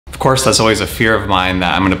course, that's always a fear of mine,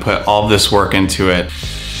 that I'm gonna put all this work into it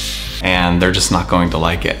and they're just not going to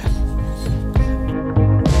like it.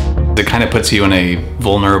 It kind of puts you in a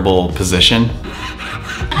vulnerable position.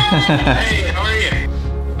 Hey, how are you?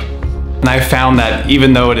 And I found that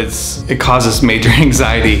even though it causes major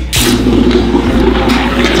anxiety,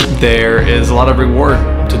 there is a lot of reward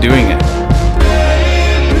to doing it.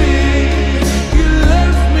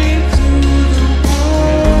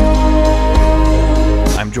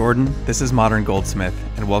 I'm Jordan, this is Modern Goldsmith,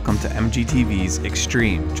 and welcome to MGTV's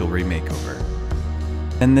Extreme Jewelry Makeover.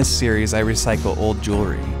 In this series, I recycle old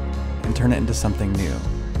jewelry and turn it into something new.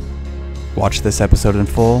 Watch this episode in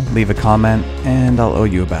full, leave a comment, and I'll owe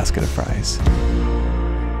you a basket of fries.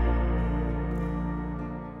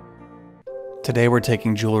 Today we're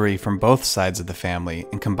taking jewelry from both sides of the family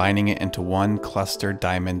and combining it into one cluster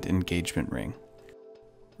diamond engagement ring.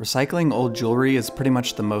 Recycling old jewelry is pretty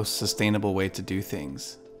much the most sustainable way to do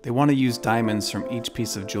things. They want to use diamonds from each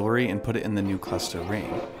piece of jewelry and put it in the new cluster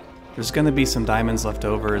ring. There's going to be some diamonds left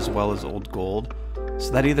over as well as old gold,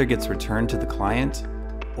 so that either gets returned to the client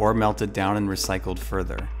or melted down and recycled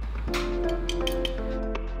further.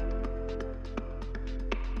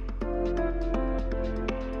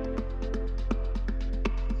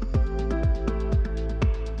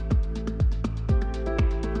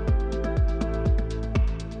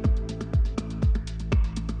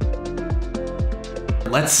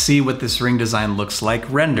 Let's see what this ring design looks like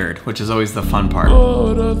rendered, which is always the fun part.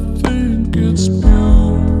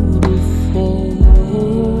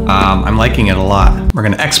 I'm liking it a lot. We're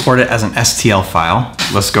gonna export it as an STL file.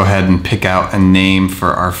 Let's go ahead and pick out a name for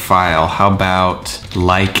our file. How about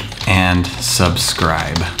like and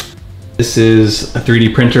subscribe? This is a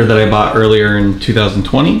 3D printer that I bought earlier in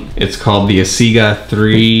 2020. It's called the Asiga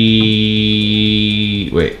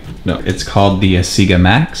it's called the Asiga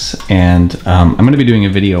Max, and I'm gonna be doing a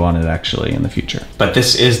video on it actually in the future. But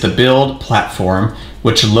this is the build platform,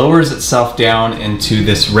 which lowers itself down into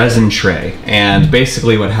this resin tray. And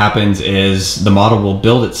basically what happens is the model will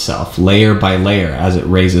build itself layer by layer as it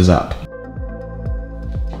raises up.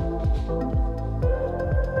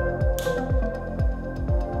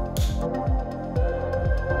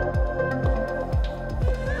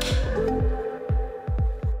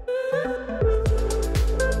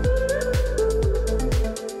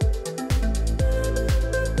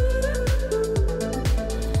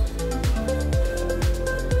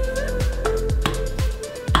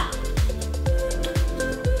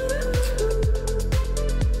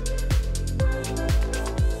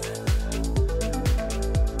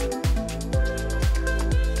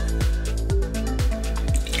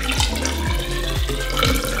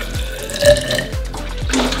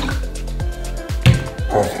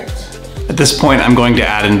 At this point, I'm going to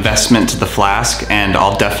add investment to the flask, and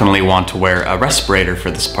I'll definitely want to wear a respirator for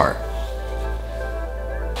this part.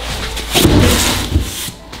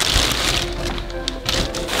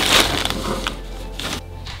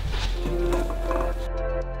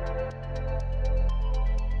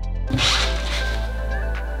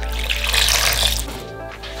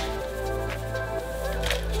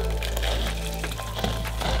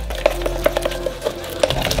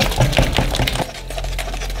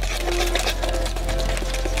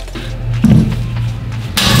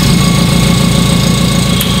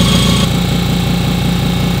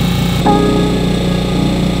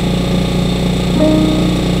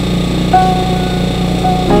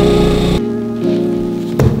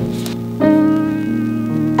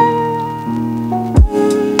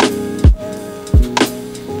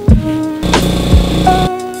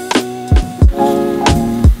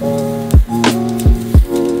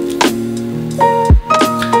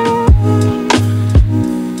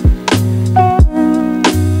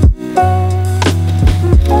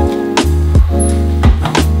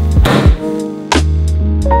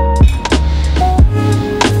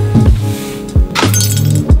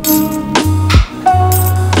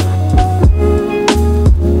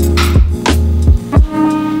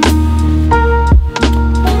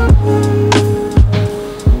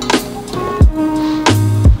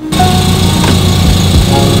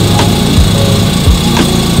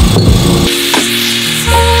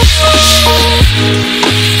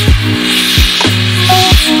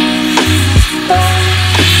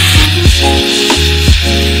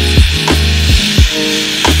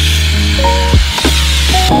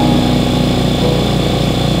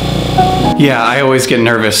 Yeah, I always get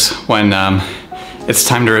nervous when it's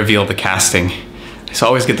time to reveal the casting. So I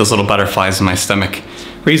always get those little butterflies in my stomach.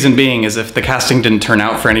 Reason being is if the casting didn't turn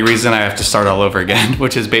out for any reason, I have to start all over again,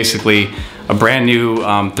 which is basically a brand new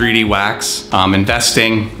 3D wax,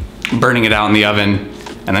 investing, burning it out in the oven,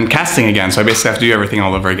 and then casting again. So I basically have to do everything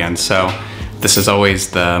all over again. So this is always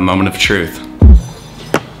the moment of truth.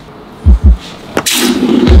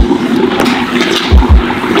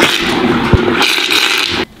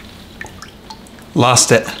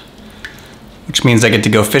 Lost it, which means I get to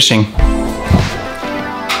go fishing.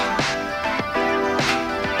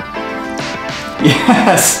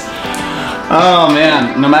 Yes! Oh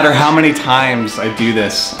man, no matter how many times I do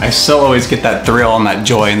this, I still always get that thrill and that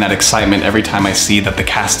joy and that excitement every time I see that the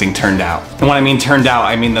casting turned out. And when I mean turned out,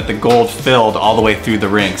 I mean that the gold filled all the way through the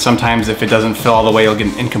ring. Sometimes if it doesn't fill all the way, you'll get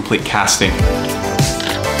an incomplete casting.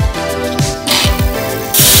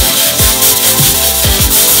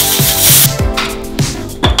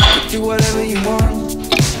 Do whatever you want.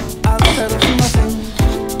 I'll settle for nothing.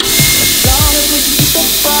 As long as we can keep the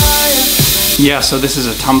fire. Yeah, so this is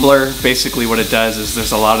a tumbler. Basically what it does is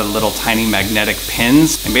there's a lot of little tiny magnetic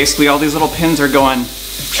pins, and basically all these little pins are going.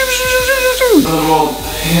 The little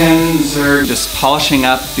pins are just polishing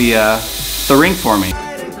up the ring for me.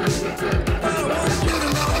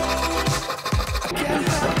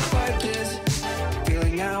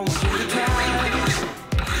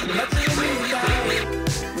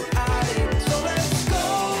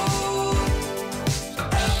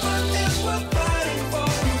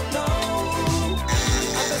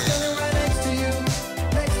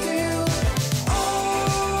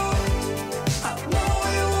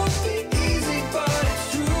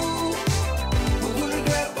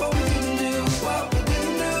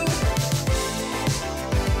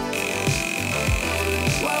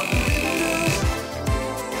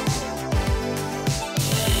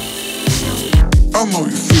 I know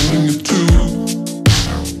you're feeling it too.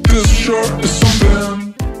 This short is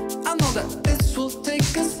something. I know that this will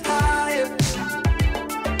take us higher.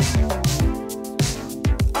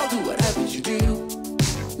 I'll do whatever you do.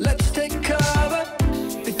 Let's take cover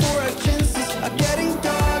before our chances are getting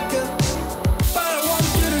darker. But I want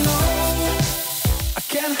you to know I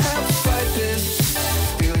can't have to fight this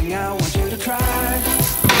feeling. I want you to try.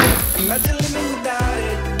 Imagine living without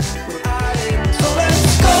it. So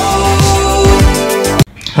let's go.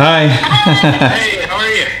 Hi. Hey, how are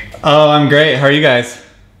you? Oh, I'm great. How are you guys?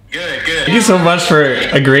 Good, good. Thank you so much for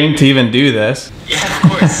agreeing to even do this. Yeah, of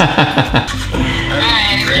course. Alright,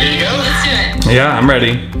 Ready to go? let's do it. Yeah, I'm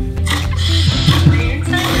ready. Are you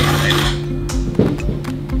excited?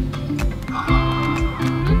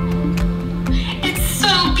 It's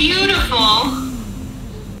so beautiful.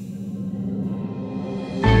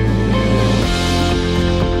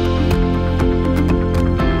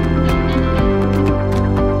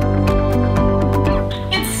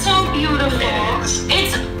 It's so beautiful.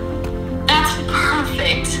 That's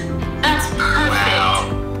perfect. That's perfect.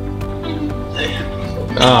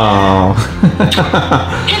 Oh.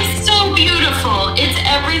 It's so beautiful. It's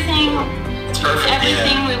everything. It's perfect.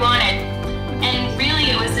 Everything we wanted. And really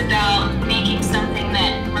it was about making something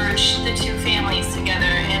that merged the two families together,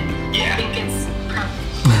 and Yeah. I think it's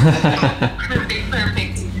perfect.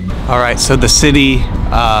 Perfect. All right, so the city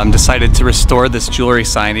decided to restore this jewelry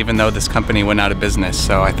sign even though this company went out of business.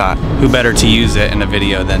 So I thought, who better to use it in a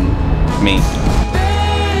video than me?